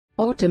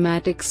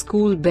Automatic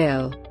school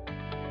bell.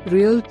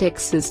 Realtek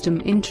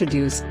system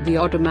introduced the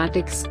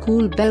automatic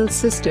school bell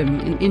system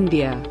in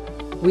India.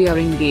 We are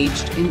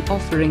engaged in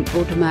offering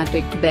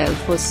automatic bell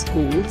for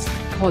schools,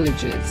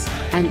 colleges,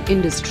 and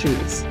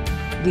industries.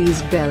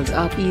 These bells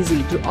are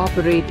easy to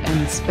operate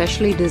and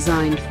specially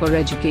designed for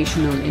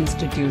educational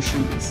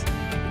institutions.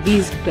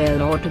 These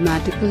bell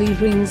automatically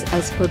rings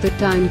as per the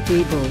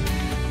timetable.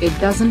 It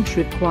doesn't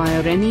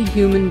require any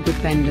human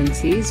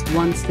dependencies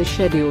once the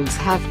schedules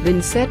have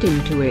been set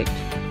into it.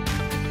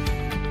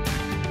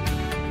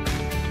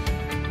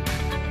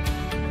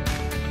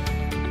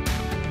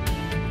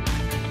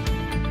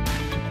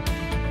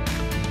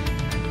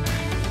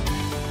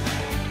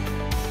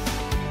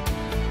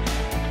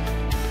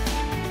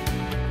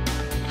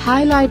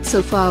 Highlights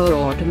of our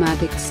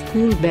automatic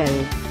school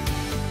bell.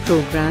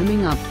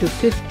 Programming up to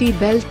 50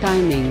 bell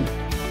timing.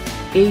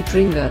 8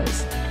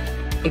 ringers.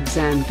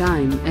 Exam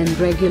time and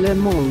regular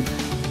mode.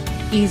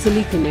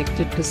 Easily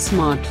connected to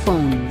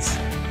smartphones.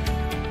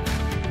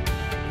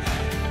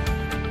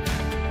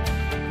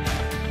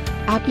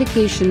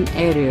 Application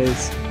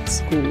areas: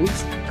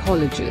 schools,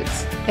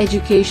 colleges,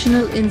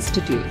 educational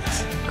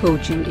institutes,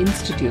 coaching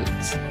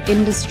institutes,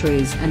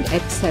 industries and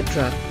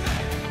etc.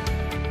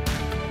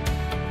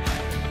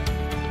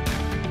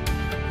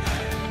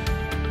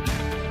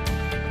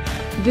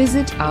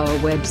 Visit our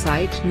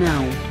website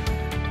now: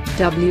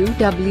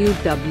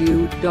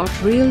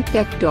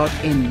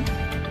 www.realtek.in.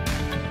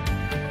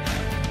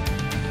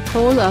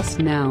 Call us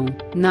now,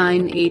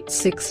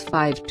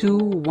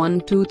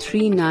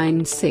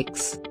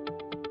 9865212396.